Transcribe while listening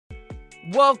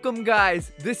Welcome,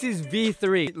 guys. This is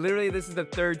V3. Literally, this is the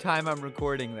third time I'm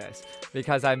recording this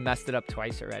because I messed it up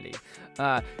twice already.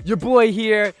 Your boy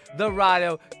here, the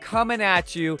Rado, coming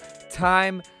at you.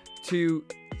 Time to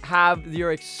have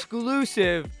your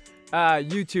exclusive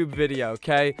YouTube video,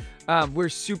 okay? We're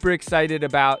super excited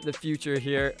about the future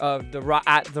here of the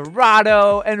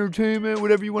Rado Entertainment,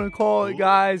 whatever you want to call it,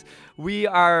 guys. We've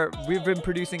been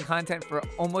producing content for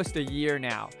almost a year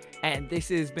now, and this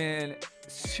has been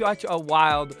such a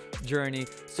wild journey,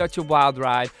 such a wild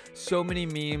ride. So many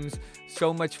memes,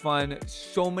 so much fun,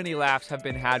 so many laughs have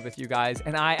been had with you guys,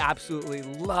 and I absolutely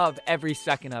love every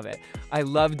second of it. I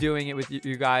love doing it with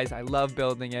you guys. I love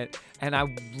building it, and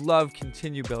I love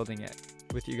continue building it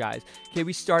with you guys. Okay,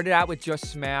 we started out with just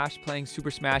Smash, playing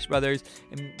Super Smash Brothers,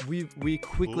 and we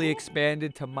quickly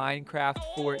expanded to Minecraft,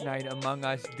 Fortnite, Among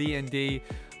Us, D&D,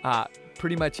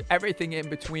 pretty much everything in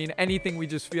between. Anything we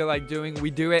just feel like doing,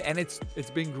 we do it, and it's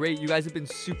been great. You guys have been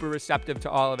super receptive to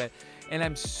all of it, and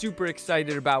I'm super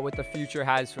excited about what the future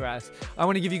has for us. I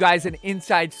want to give you guys an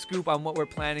inside scoop on what we're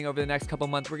planning over the next couple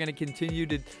months. We're going to continue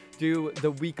to do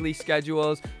the weekly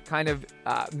schedules, kind of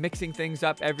mixing things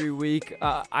up every week.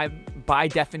 I'm by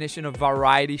definition a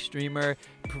variety streamer,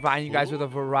 providing you guys with a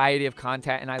variety of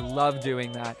content, and I love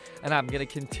doing that, and I'm going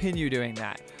to continue doing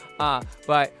that.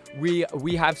 But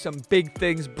we have some big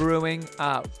things brewing.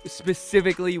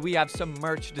 Specifically, we have some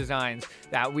merch designs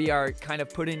that we are kind of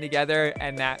putting together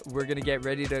and that we're gonna get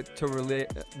ready to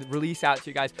release out to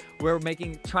you guys. We're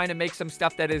trying to make some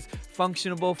stuff that is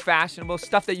functional, fashionable,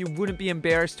 stuff that you wouldn't be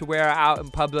embarrassed to wear out in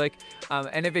public.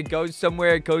 And if it goes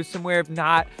somewhere, it goes somewhere. If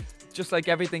not, just like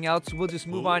everything else, we'll just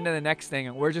move on to the next thing.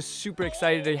 And we're just super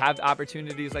excited to have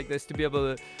opportunities like this to be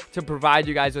able to provide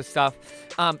you guys with stuff.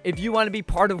 If you want to be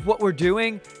part of what we're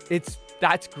doing,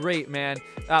 that's great, man.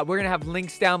 We're gonna have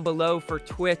links down below for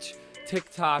Twitch,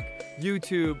 TikTok,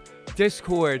 YouTube,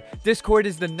 Discord. Discord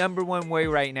is the #1 way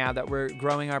right now that we're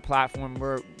growing our platform.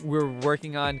 We're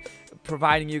working on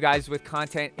providing you guys with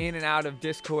content in and out of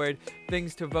Discord,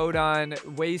 things to vote on,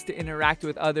 ways to interact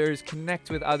with others,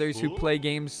 connect with others who play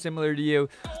games similar to you.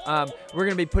 We're going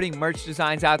to be putting merch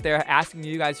designs out there, asking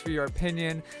you guys for your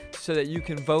opinion so that you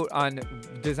can vote on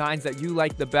designs that you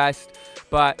like the best.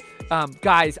 But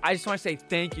guys, I just want to say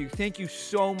thank you. Thank you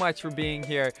so much for being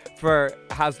here for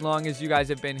as long as you guys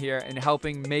have been here and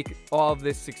helping make all of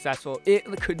this successful. It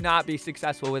could not be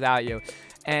successful without you.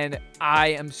 And I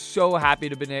am so happy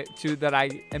that I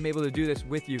am able to do this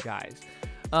with you guys.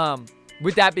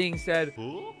 With that being said,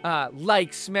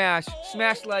 like, smash,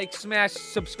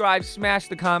 subscribe, smash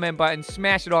the comment button,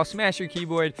 smash it all, smash your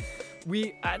keyboard.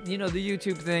 The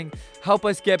YouTube thing, help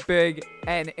us get big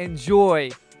and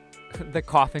enjoy the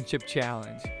coffin chip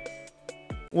challenge.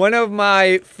 One of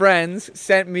my friends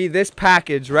sent me this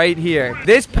package right here.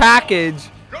 This package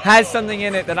has something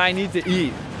in it that I need to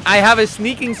eat. I have a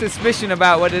sneaking suspicion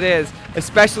about what it is,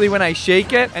 especially when I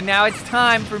shake it. And now it's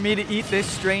time for me to eat this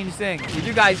strange thing. Would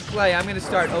you guys play? I'm gonna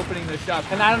start opening this up.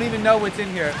 And I don't even know what's in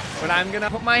here, but I'm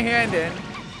gonna put my hand in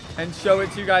and show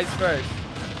it to you guys first.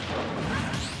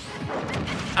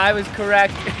 I was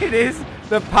correct. It is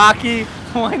the Paqui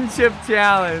One Chip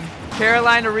Challenge.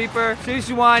 Carolina Reaper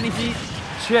Sichuan Heat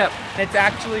Chip. It's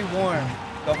actually warm.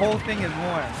 The whole thing is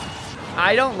warm.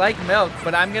 I don't like milk,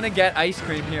 but I'm gonna get ice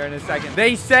cream here in a second.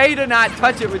 They say to not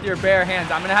touch it with your bare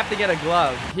hands. I'm gonna have to get a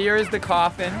glove. Here is the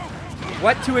coffin.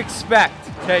 What to expect.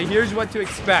 Okay, here's what to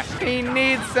expect. He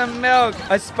needs some milk.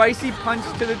 A spicy punch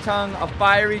to the tongue, a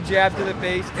fiery jab to the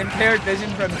face, impaired vision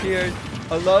from tears,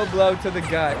 a low blow to the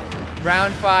gut.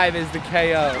 Round 5 is the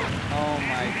KO. Oh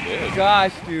my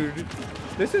gosh, dude.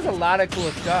 This is a lot of cool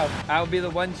stuff. I'll be the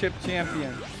one chip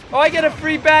champion. Oh, I get a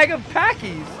free bag of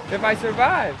Paqis if I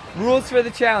survive. Rules for the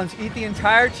challenge. Eat the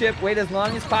entire chip. Wait as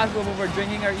long as possible before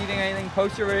drinking or eating anything.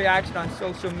 Post your reaction on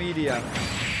social media.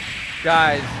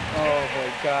 Guys, oh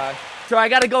my gosh. So I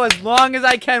gotta go as long as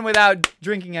I can without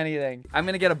drinking anything. I'm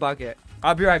gonna get a bucket.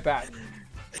 I'll be right back.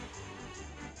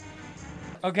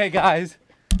 Okay, guys.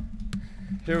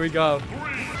 Here we go.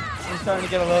 I'm starting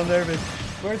to get a little nervous.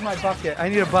 Where's my bucket? I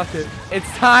need a bucket. It's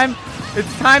time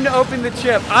to open the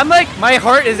chip. I'm like, my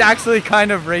heart is actually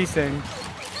kind of racing.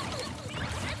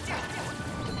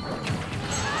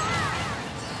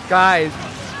 Guys,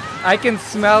 I can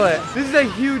smell it. This is a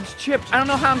huge chip. I don't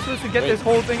know how I'm supposed to get this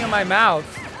whole thing in my mouth.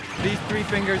 These 3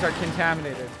 fingers are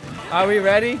contaminated. Are we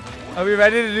ready? Are we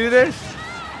ready to do this?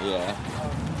 Yeah.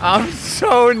 I'm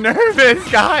so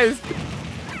nervous, guys.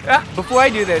 Before I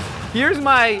do this, here's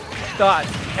my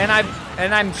thoughts, and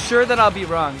I'm sure that I'll be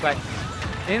wrong, but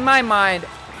in my mind,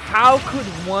 how could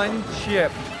one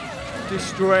chip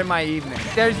destroy my evening?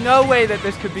 There's no way that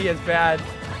this could be as bad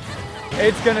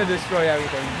It's gonna destroy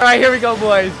everything. All right, here we go,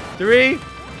 boys. 3, 2.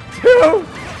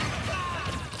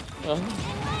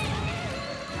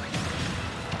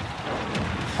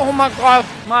 Oh my God,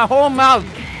 my whole mouth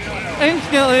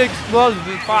instantly explodes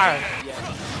with fire.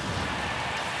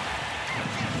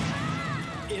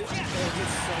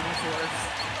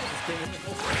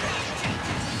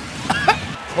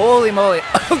 Holy moly.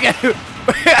 Okay.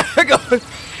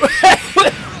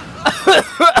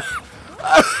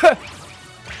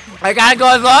 I gotta go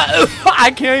as long.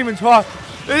 I can't even talk.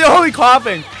 It's only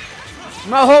coughing.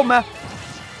 My whole mouth.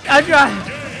 I try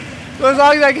as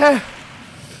long as I can.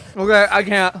 Okay, I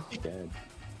can't. I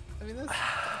mean, that's a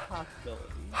possibility.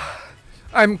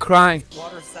 I'm crying.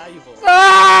 Water soluble.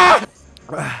 Ah!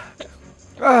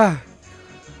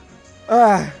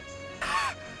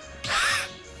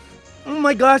 Oh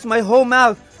my gosh, my whole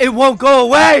mouth. It won't go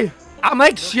away. I'm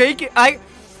like shaking.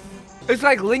 It's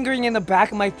like lingering in the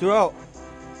back of my throat.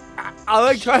 I'm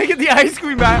like trying to get the ice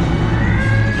cream back.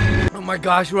 Oh my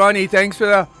gosh, Ronnie, thanks for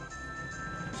the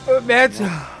meds.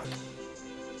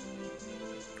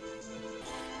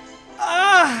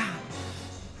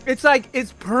 It's like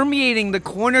it's permeating the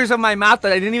corners of my mouth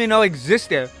that I didn't even know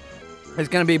existed. It's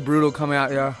gonna be brutal coming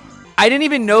out, yeah. I didn't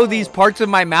even know these parts of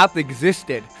my mouth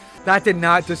existed. That did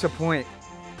not disappoint.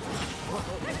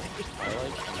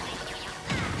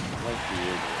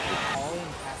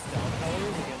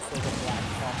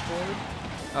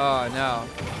 Oh no.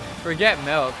 Forget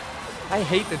milk. I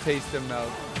hate the taste of milk.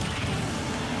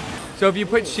 So if you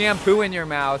put shampoo in your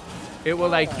mouth, it will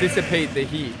like dissipate the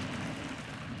heat.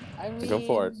 I mean, go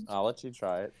for it. I'll let you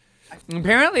try it.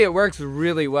 Apparently it works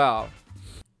really well.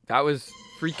 That was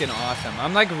freaking awesome.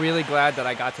 I'm like really glad that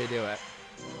I got to do it.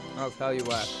 I'll tell you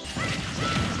what.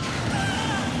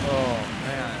 Oh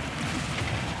man.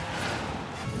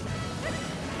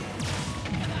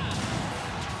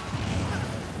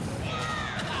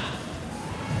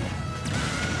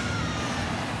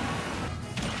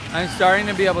 I'm starting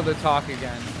to be able to talk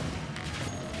again.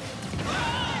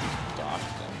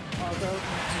 Although, do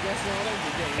you guys know what I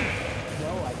did?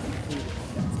 No, I concluded.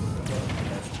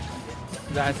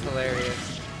 That's hilarious.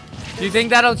 Do you think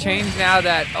that'll change now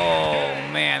that,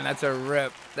 oh man, that's a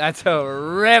rip. That's a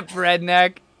rip,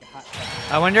 redneck.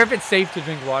 I wonder if it's safe to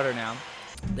drink water now.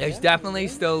 There's definitely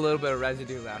still a little bit of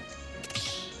residue left.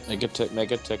 Make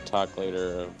a TikTok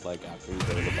later of like after you go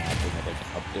to the bathroom with like an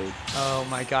update. Oh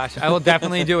my gosh, I will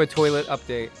definitely do a toilet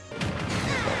update.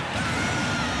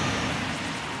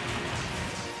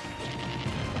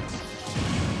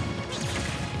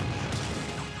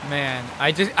 Man,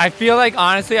 I feel like,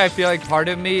 honestly, I feel like part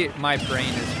of me, my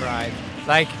brain is fried.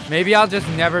 Like, maybe I'll just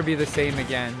never be the same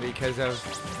again because of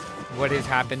what has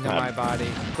happened to my body.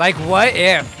 Like, what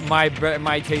if my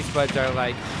taste buds are,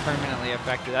 like, permanently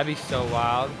affected? That'd be so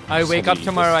wild. I wake up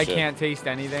tomorrow, I can't taste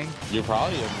anything. You're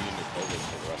probably immune to COVID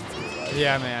for the rest of your life.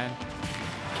 Yeah, man.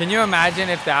 Can you imagine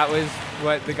if that was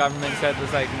what the government said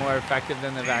was, like, more effective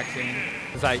than the vaccine?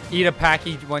 It's like, eat a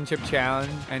Paqui one-chip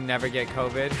challenge and never get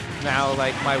COVID. Now,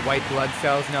 like, my white blood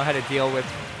cells know how to deal with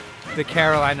the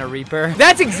Carolina Reaper.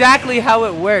 That's exactly how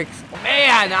it works.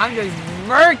 Man, I'm just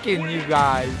murking you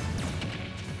guys.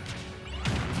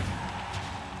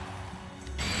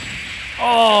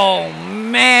 Oh,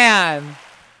 man.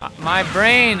 My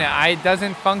brain, it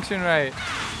doesn't function right.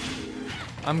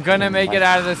 I'm gonna make it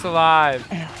out of this alive.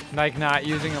 Like, not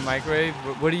using a microwave.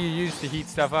 But what do you use to heat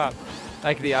stuff up?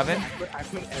 Like the oven? I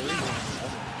put everything in the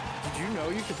oven. Did you know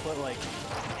you could put like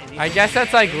anything? I guess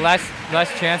that's like less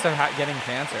chance of getting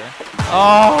cancer.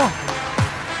 Oh!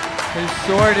 His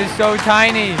sword is so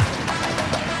tiny.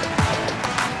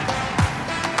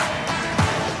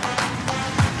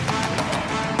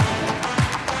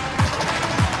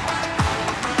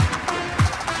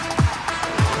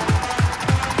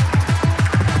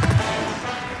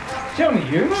 Show me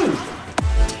your move.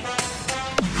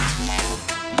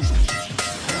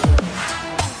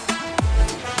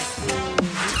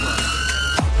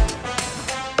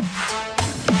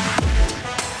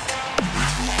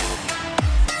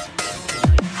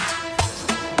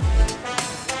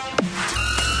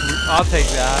 I'll take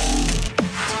that.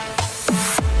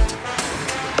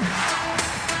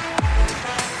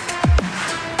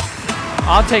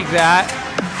 I'll take that.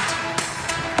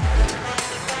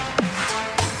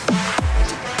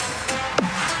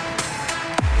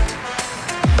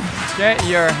 Get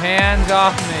your hands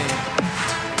off me.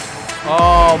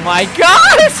 Oh my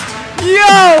gosh!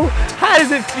 Yo! How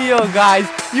does it feel, guys?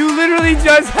 You literally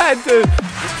just had to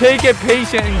take it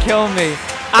patient and kill me.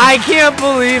 I can't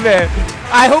believe it.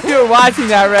 I hope you're watching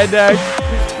that, Redneck.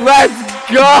 Let's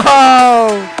go!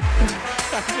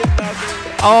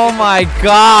 Oh my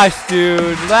gosh,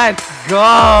 dude. Let's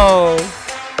go.